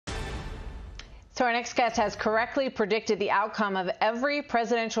So our next guest has correctly predicted the outcome of every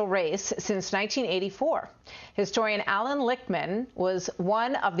presidential race since 1984. Historian Alan Lichtman was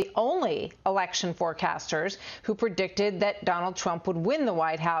one of the only election forecasters who predicted that Donald Trump would win the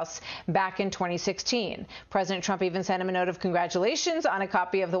White House back in 2016. President Trump even sent him a note of congratulations on a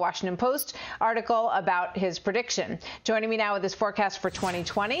copy of the Washington Post article about his prediction. Joining me now with his forecast for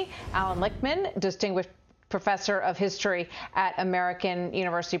 2020, Alan Lichtman, distinguished professor of history at American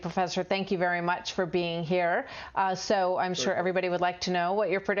University. Professor, thank you very much for being here. So I'm sure everybody would like to know what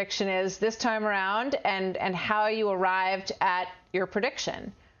your prediction is this time around and how you arrived at your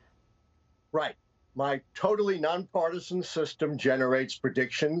prediction. Right. My totally nonpartisan system generates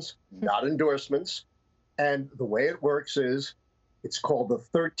predictions, not endorsements. And the way it works is it's called the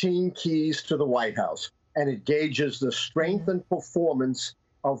 13 Keys to the White House. And it gauges the strength and performance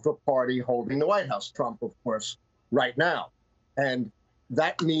of the party holding the White House, Trump, of course, right now. And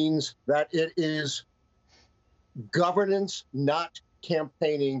that means that it is governance, not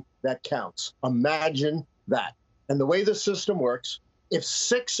campaigning, that counts. Imagine that. And the way the system works, if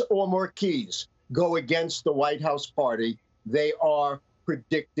 6 or more keys go against the White House party, they are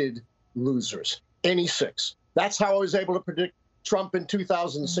predicted losers. Any 6. That's how I was able to predict Trump in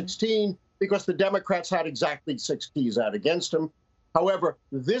 2016, because the Democrats had exactly 6 keys out against him. However,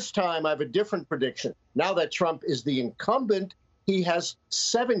 this time I have a different prediction. Now that Trump is the incumbent, he has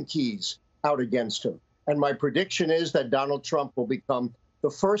 7 keys out against him. And my prediction is that Donald Trump will become the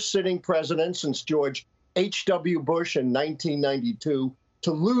first sitting president since George H.W. Bush in 1992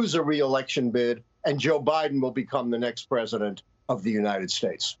 to lose a re-election bid, and Joe Biden will become the next president of the United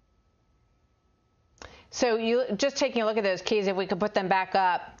States. So you just taking a look at those keys, if we could put them back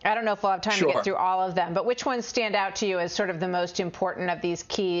up, I don't know if we'll have time to get through all of them, but which ones stand out to you as sort of the most important of these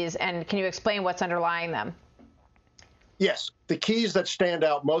keys, and can you explain what's underlying them? Yes, the keys that stand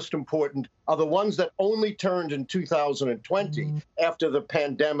out most important are the ones that only turned in 2020 after the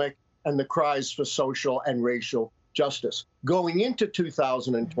pandemic and the cries for social and racial justice. Going into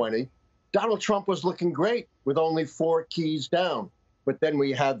 2020, Donald Trump was looking great with only 4 keys down, but then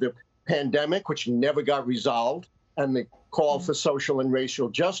we had the pandemic, which never got resolved, and the call for social and racial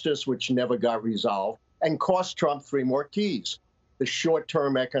justice, which never got resolved, and cost Trump 3 more keys. The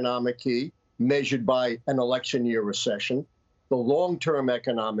short-term economic key, measured by an election year recession, the long-term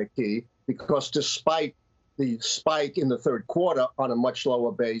economic key, because despite the spike in the third quarter on a much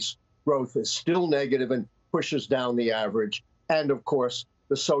lower base, growth is still negative and pushes down the average, and of course,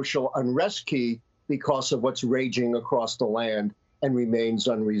 the social unrest key, because of what's raging across the land and remains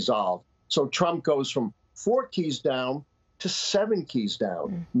unresolved. So Trump goes from 4 keys down to 7 keys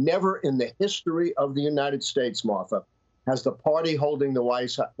down. Never in the history of the United States, Martha, has the party holding the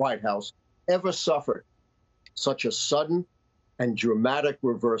White House ever suffered such a sudden and dramatic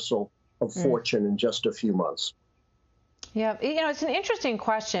reversal of fortune in just a few months. Yeah, you know, it's an interesting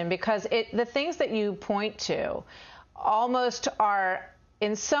question because the things that you point to almost are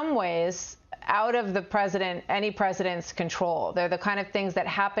in some ways out of any president's control. They're the kind of things that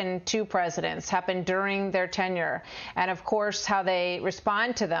happen to presidents, happen during their tenure. And of course, how they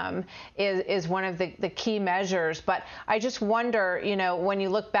respond to them is one of the key measures. But I just wonder, you know, when you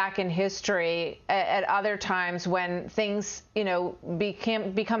look back in history at other times when things, you know,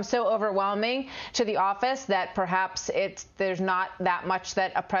 become so overwhelming to the office that perhaps there's not that much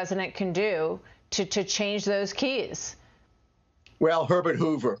that a president can do to change those keys. Well, Herbert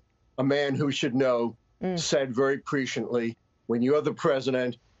Hoover, a man who should know, said very presciently, when you're the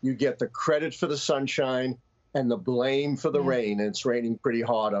president, you get the credit for the sunshine and the blame for the rain. And it's raining pretty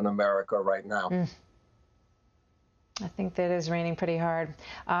hard on America right now. I think that is raining pretty hard.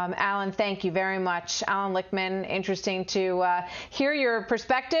 Alan, thank you very much. Alan Lichtman, interesting to hear your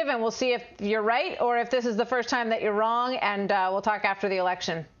perspective, and we'll see if you're right or if this is the first time that you're wrong, and we'll talk after the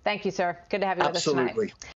election. Thank you, sir. Good to have you with us tonight. Absolutely.